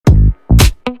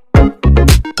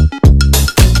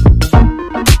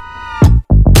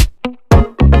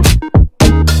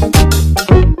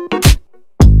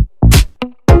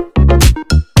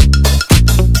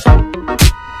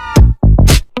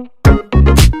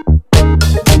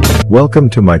Welcome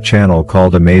to my channel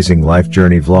called Amazing Life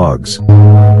Journey Vlogs.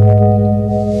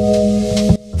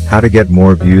 How to get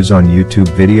more views on YouTube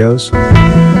videos?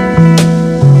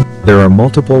 There are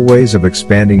multiple ways of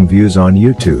expanding views on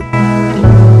YouTube.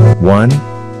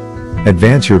 1.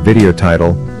 Advance your video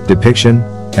title, depiction,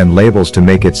 and labels to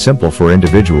make it simple for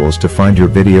individuals to find your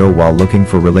video while looking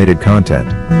for related content.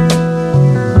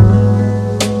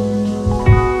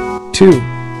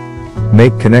 2.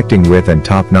 Make connecting with and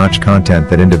top-notch content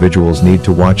that individuals need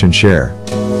to watch and share.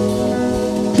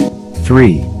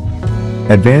 3.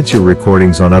 Advance your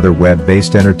recordings on other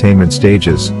web-based entertainment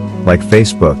stages, like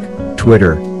Facebook,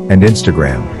 Twitter, and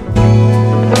Instagram.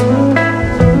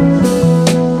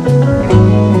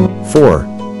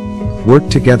 4. Work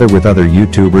together with other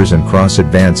YouTubers and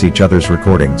cross-advance each other's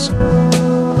recordings.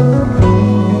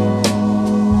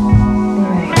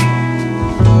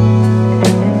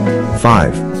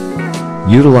 5.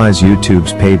 Utilize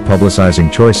YouTube's paid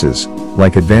publicizing choices,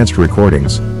 like advanced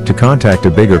recordings, to contact a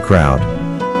bigger crowd.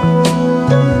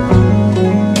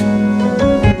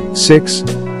 6.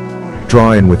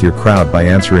 Draw in with your crowd by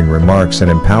answering remarks and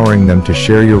empowering them to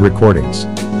share your recordings.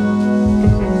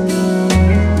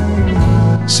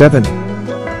 7.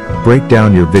 Break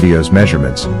down your video's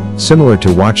measurements, similar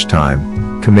to watch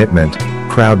time, commitment,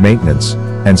 crowd maintenance,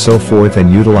 and so forth,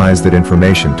 and utilize that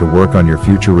information to work on your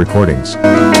future recordings.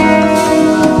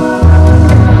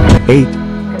 8.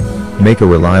 Make a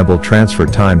reliable transfer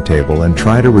timetable and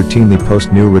try to routinely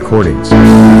post new recordings.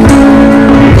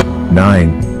 9.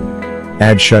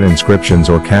 Add shut inscriptions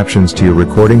or captions to your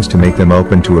recordings to make them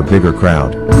open to a bigger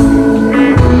crowd.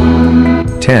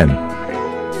 10.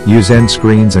 Use end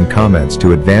screens and comments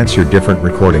to advance your different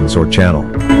recordings or channel.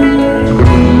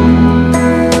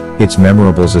 It's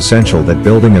memorable's essential that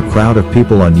building a crowd of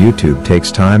people on YouTube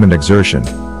takes time and exertion,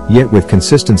 yet with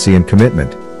consistency and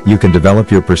commitment, you can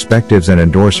develop your perspectives and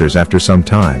endorsers after some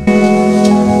time.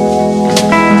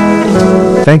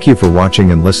 Thank you for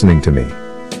watching and listening to me.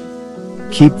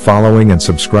 Keep following and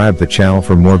subscribe the channel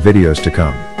for more videos to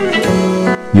come.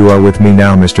 You are with me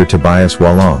now, Mr. Tobias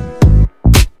Wallong.